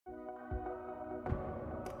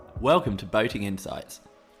Welcome to Boating Insights.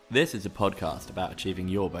 This is a podcast about achieving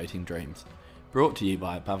your boating dreams, brought to you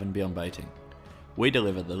by Above and Beyond Boating. We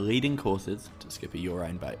deliver the leading courses to skipper your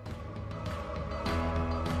own boat.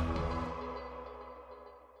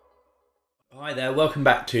 Hi there, welcome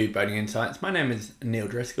back to Boating Insights. My name is Neil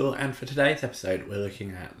Driscoll, and for today's episode we're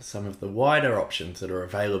looking at some of the wider options that are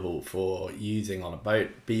available for using on a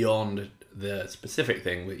boat beyond the specific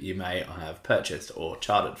thing that you may have purchased or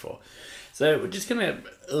chartered for. So we're just going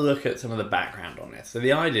to look at some of the background on this. So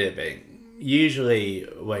the idea being, usually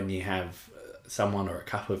when you have someone or a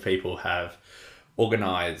couple of people have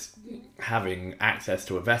organised having access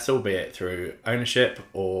to a vessel, be it through ownership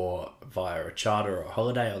or via a charter or a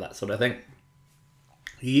holiday or that sort of thing,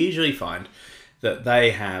 you usually find that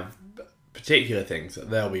they have particular things that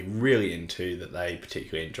they'll be really into, that they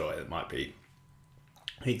particularly enjoy. It might be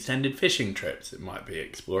extended fishing trips, it might be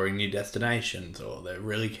exploring new destinations, or they're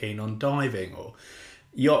really keen on diving or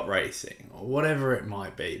yacht racing or whatever it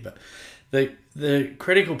might be. But the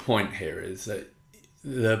critical point here is that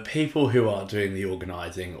the people who are doing the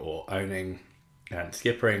organising or owning and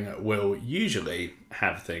skippering will usually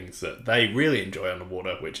have things that they really enjoy on the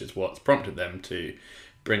water, which is what's prompted them to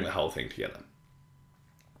bring the whole thing together.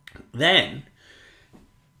 Then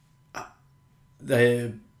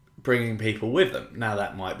they're bringing people with them. Now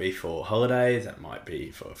that might be for holidays, that might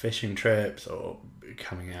be for fishing trips or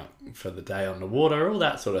coming out for the day on the water, all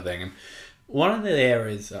that sort of thing. And one of the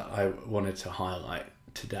areas that I wanted to highlight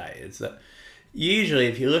today is that usually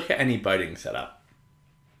if you look at any boating setup,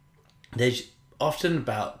 there's often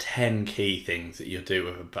about 10 key things that you do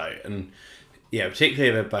with a boat. And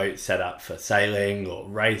particularly if a boat's set up for sailing or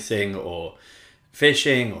racing or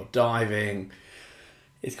fishing or diving,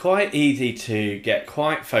 it's quite easy to get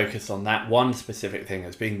quite focused on that one specific thing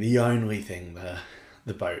as being the only thing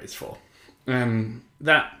the boat is for.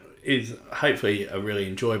 That is hopefully a really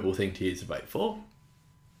enjoyable thing to use the boat for.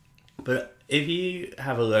 But if you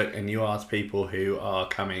have a look and you ask people who are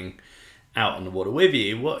coming out on the water with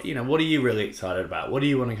you, what are you really excited about? What do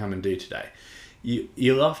you want to come and do today?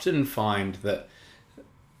 You'll often find that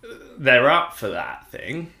they're up for that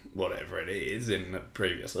thing, whatever it is in the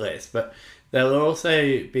previous list, but they'll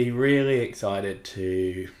also be really excited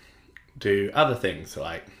to do other things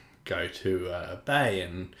like go to a bay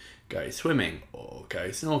and go swimming or go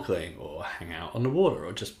snorkeling or hang out on the water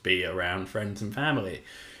or just be around friends and family.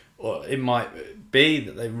 Or it might be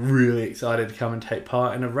that they're really excited to come and take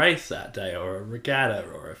part in a race that day or a regatta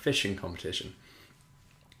or a fishing competition.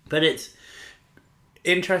 But it's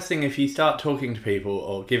interesting if you start talking to people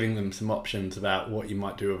or giving them some options about what you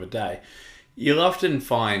might do of a day, you'll often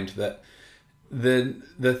find that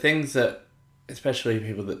the things that, especially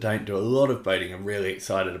people that don't do a lot of boating, are really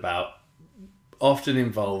excited about often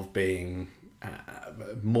involve being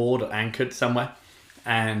moored or anchored somewhere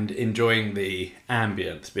and enjoying the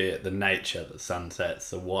ambience, be it the nature, the sunsets,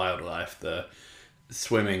 the wildlife, the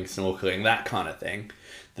swimming, snorkeling, that kind of thing,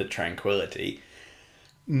 the tranquillity,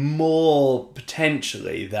 more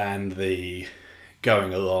potentially than the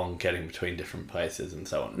going along, getting between different places and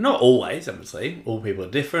so on. Not always, obviously. All people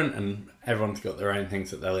are different and everyone's got their own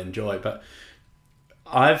things that they'll enjoy. But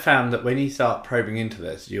I've found that when you start probing into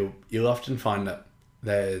this, you'll often find that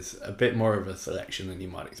there's a bit more of a selection than you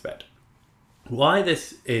might expect. Why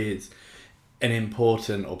this is an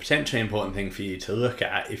important or potentially important thing for you to look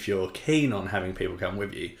at if you're keen on having people come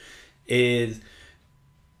with you is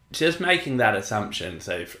just making that assumption.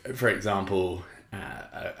 So, for example,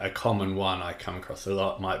 a common one I come across a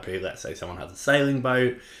lot might be, let's say someone has a sailing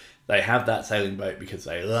boat. They have that sailing boat because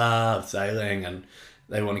they love sailing and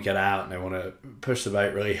they want to get out and they want to push the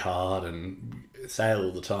boat really hard and sail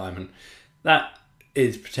all the time. And that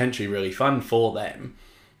is potentially really fun for them.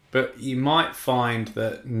 But you might find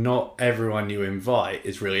that not everyone you invite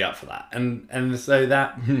is really up for that. And so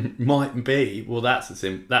that might be, well, that's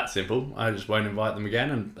simple. I just won't invite them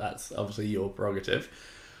again, and that's obviously your prerogative.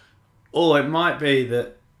 Or it might be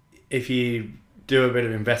that if you do a bit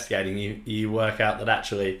of investigating, you work out that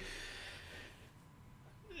actually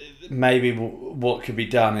maybe what could be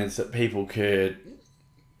done is that people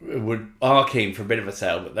are keen for a bit of a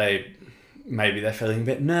sail, but they're feeling a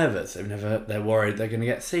bit nervous. They're worried they're going to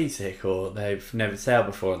get seasick, or they've never sailed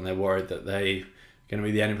before and they're worried that they're going to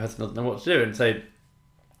be the only person that doesn't know what to do. And so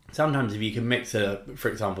sometimes if you can mix for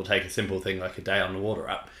example, take a simple thing like a day on the water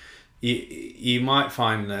up, you might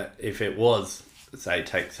find that if it was, say,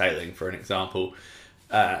 take sailing for an example,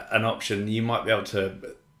 an option, you might be able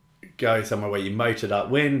to go somewhere where you motored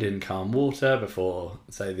upwind in calm water before,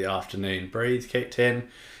 say, the afternoon breeze kicked in,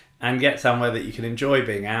 and get somewhere that you can enjoy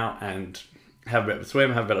being out and have a bit of a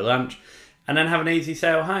swim, have a bit of lunch, and then have an easy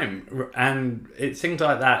sail home. And it's things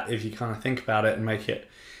like that, if you kind of think about it and make it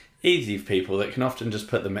easy for people, that can often just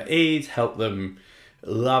put them at ease, help them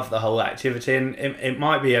love the whole activity. And it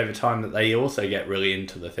might be over time that they also get really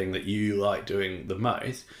into the thing that you like doing the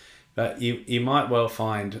most, but you might well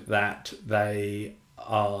find that they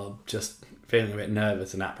are just feeling a bit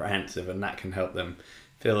nervous and apprehensive, and that can help them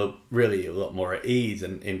feel really a lot more at ease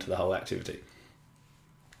and into the whole activity.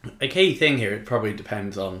 A key thing here, it probably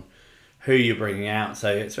depends on who you're bringing out.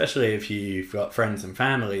 So especially if you've got friends and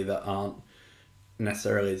family that aren't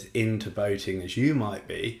necessarily as into boating as you might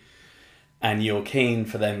be, and you're keen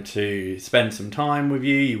for them to spend some time with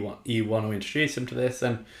you, you want to introduce them to this,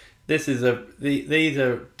 and these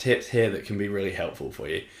are tips here that can be really helpful for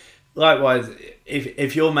you. Likewise,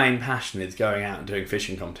 if your main passion is going out and doing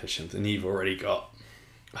fishing competitions, and you've already got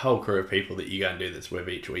a whole crew of people that you go and do this with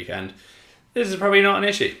each weekend, this is probably not an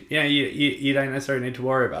issue. You don't necessarily need to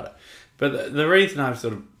worry about it. But the reason I've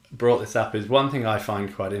sort of brought this up is one thing I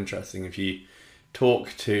find quite interesting. If you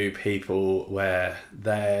talk to people where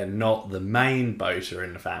they're not the main boater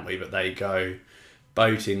in the family, but they go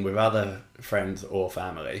boating with other friends or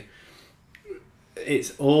family,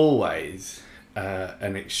 it's always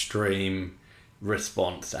an extreme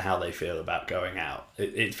response to how they feel about going out.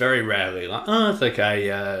 It's very rarely like, oh, it's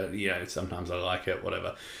okay, sometimes I like it,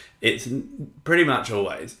 whatever. It's pretty much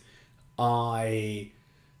always, I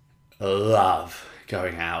love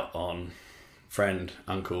going out on friend,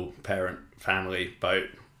 uncle, parent, family boat.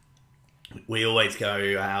 We always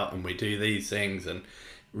go out and we do these things and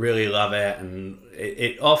really love it. And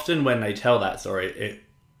it often, when they tell that story, it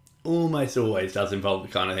almost always does involve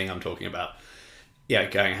the kind of thing I'm talking about. Yeah,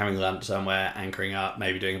 going, having lunch somewhere, anchoring up,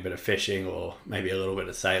 maybe doing a bit of fishing, or maybe a little bit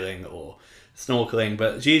of sailing or snorkeling.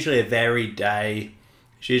 But it's usually a varied day.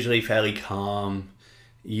 It's usually fairly calm.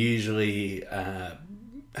 Usually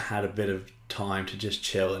had a bit of time to just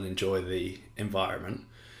chill and enjoy the environment.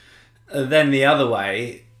 Then the other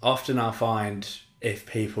way, often I find if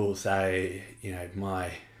people say,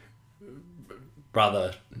 my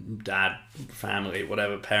brother, dad, family,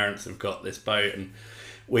 whatever, parents have got this boat and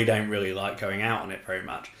we don't really like going out on it very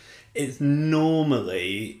much, it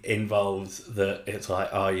normally involves that it's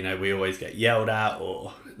like, we always get yelled at,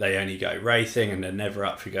 or they only go racing and they're never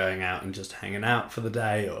up for going out and just hanging out for the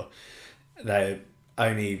day, or they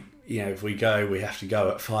only, if we go, we have to go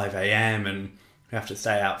at 5 a.m. and we have to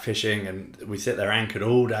stay out fishing, and we sit there anchored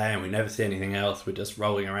all day and we never see anything else. We're just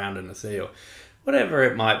rolling around in the sea, or whatever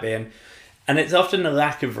it might be. And it's often the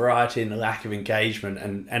lack of variety and the lack of engagement,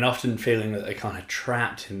 and often feeling that they're kind of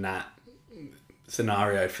trapped in that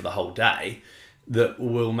scenario for the whole day, that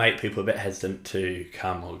will make people a bit hesitant to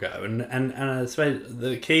come or go. And I suppose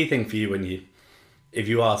the key thing for you, if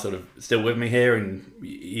you are sort of still with me here and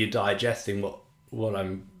you're digesting what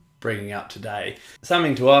I'm bringing up today,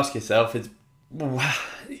 something to ask yourself is,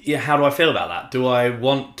 how do I feel about that? Do I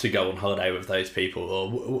want to go on holiday with those people,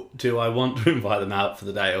 or do I want to invite them out for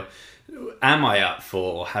the day, or am I up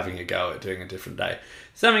for having a go at doing a different day?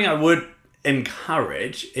 Something I would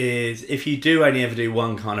encourage is, if you do only ever do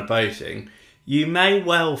one kind of boating, you may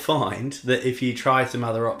well find that if you try some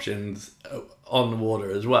other options on the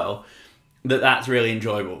water as well, that's really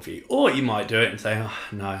enjoyable for you. Or you might do it and say, oh,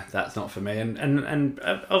 no, that's not for me. And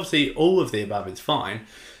obviously all of the above is fine,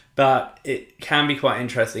 but it can be quite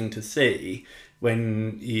interesting to see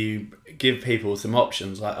when you give people some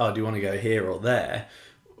options like, oh, do you want to go here or there,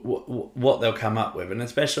 what they'll come up with. And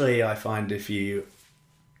especially I find if you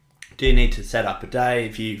do need to set up a day,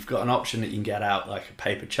 if you've got an option that you can get out like a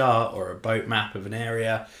paper chart or a boat map of an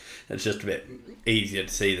area, it's just a bit easier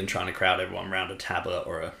to see than trying to crowd everyone around a tablet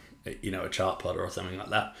or a chart plotter or something like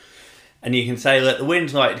that. And you can say, look, the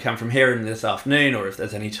wind's likely to come from here in this afternoon, or if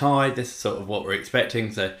there's any tide, this is sort of what we're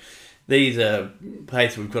expecting. So these are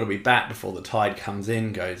places we've got to be back before the tide comes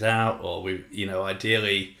in, goes out, or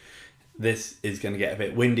ideally this is going to get a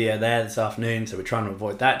bit windier there this afternoon, so we're trying to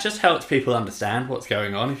avoid that. Just helps people understand what's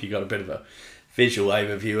going on if you've got a bit of a visual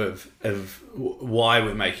overview of why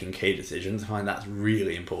we're making key decisions. I find that's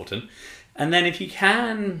really important. And then if you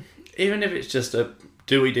can, even if it's just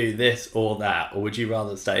do we do this or that, or would you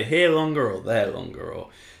rather stay here longer or there longer, or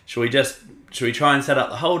should we try and set up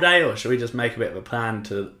the whole day, or should we just make a bit of a plan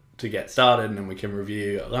to get started and then we can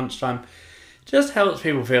review at lunchtime? Just helps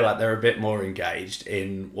people feel like they're a bit more engaged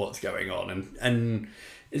in what's going on. And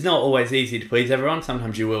it's not always easy to please everyone.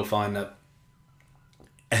 Sometimes you will find that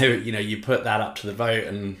you put that up to the vote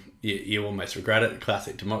and you almost regret it.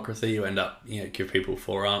 Classic democracy. You end up give people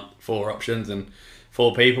four options, and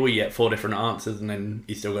 4 people, you get 4 different answers, and then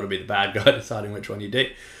you still got to be the bad guy deciding which one you do.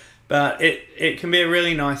 But it can be a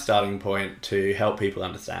really nice starting point to help people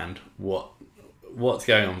understand what's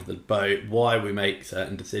going on with the boat, why we make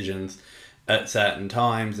certain decisions at certain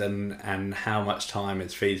times, and how much time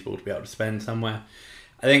is feasible to be able to spend somewhere.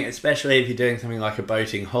 I think especially if you're doing something like a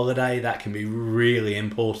boating holiday, that can be really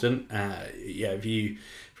important. If you,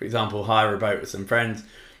 for example, hire a boat with some friends,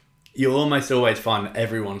 you'll almost always find that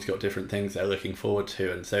everyone's got different things they're looking forward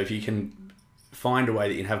to. And so if you can find a way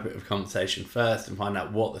that you can have a bit of a conversation first and find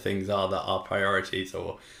out what the things are that are priorities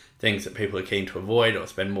or things that people are keen to avoid or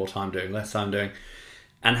spend more time doing, less time doing,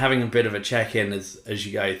 and having a bit of a check-in as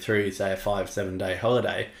you go through, say, a 5-7 day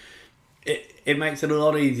holiday, it makes it a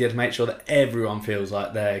lot easier to make sure that everyone feels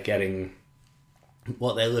like they're getting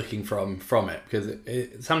what they're looking from it,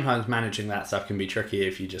 because sometimes managing that stuff can be tricky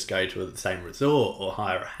if you just go to the same resort or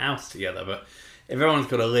hire a house together. But if everyone's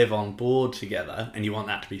got to live on board together and you want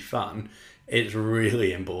that to be fun, it's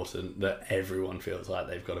really important that everyone feels like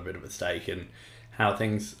they've got a bit of a stake in how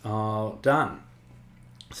things are done.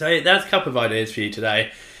 So that's a couple of ideas for you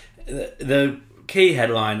today. The key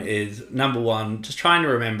headline is, number one, just trying to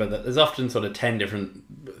remember that there's often sort of 10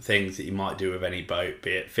 different things that you might do with any boat,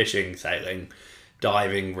 be it fishing, sailing,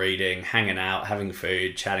 diving, reading, hanging out, having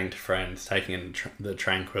food, chatting to friends, taking in the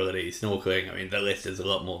tranquility, snorkeling. I mean, the list is a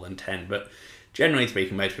lot more than 10, but generally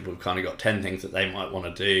speaking, most people have kind of got 10 things that they might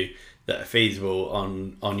want to do that are feasible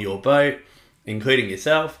on your boat, including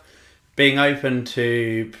yourself. Being open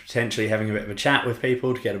to potentially having a bit of a chat with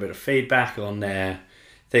people to get a bit of feedback on their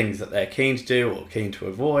things that they're keen to do or keen to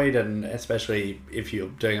avoid, and especially if you're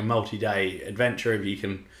doing a multi-day adventure, if you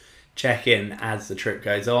can check in as the trip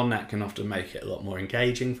goes on, that can often make it a lot more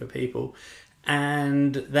engaging for people.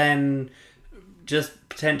 And then just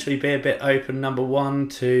potentially be a bit open, number one,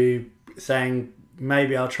 to saying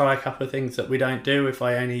maybe I'll try a couple of things that we don't do if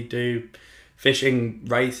I only do fishing,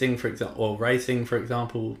 racing, for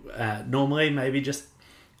example, normally. Maybe just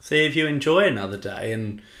see if you enjoy another day,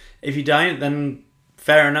 and if you don't, then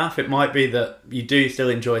fair enough. It might be that you do still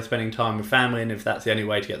enjoy spending time with family, and if that's the only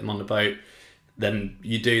way to get them on the boat, then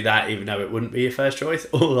you do that even though it wouldn't be your first choice.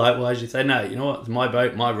 Or likewise, you say, no, you know what, it's my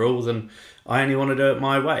boat, my rules, and I only want to do it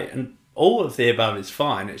my way. And all of the above is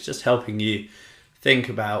fine. It's just helping you think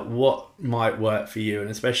about what might work for you,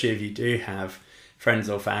 and especially if you do have friends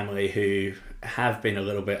or family who have been a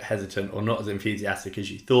little bit hesitant or not as enthusiastic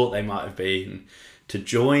as you thought they might have been to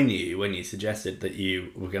join you when you suggested that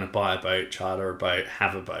you were going to buy a boat, charter a boat,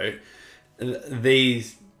 have a boat.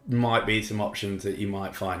 These might be some options that you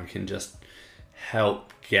might find can just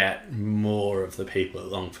help get more of the people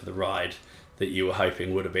along for the ride that you were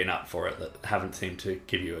hoping would have been up for it, that haven't seemed to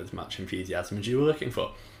give you as much enthusiasm as you were looking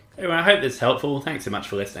for. Anyway, I hope this is helpful. Thanks so much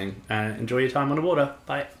for listening, and enjoy your time on the water.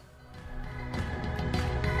 Bye.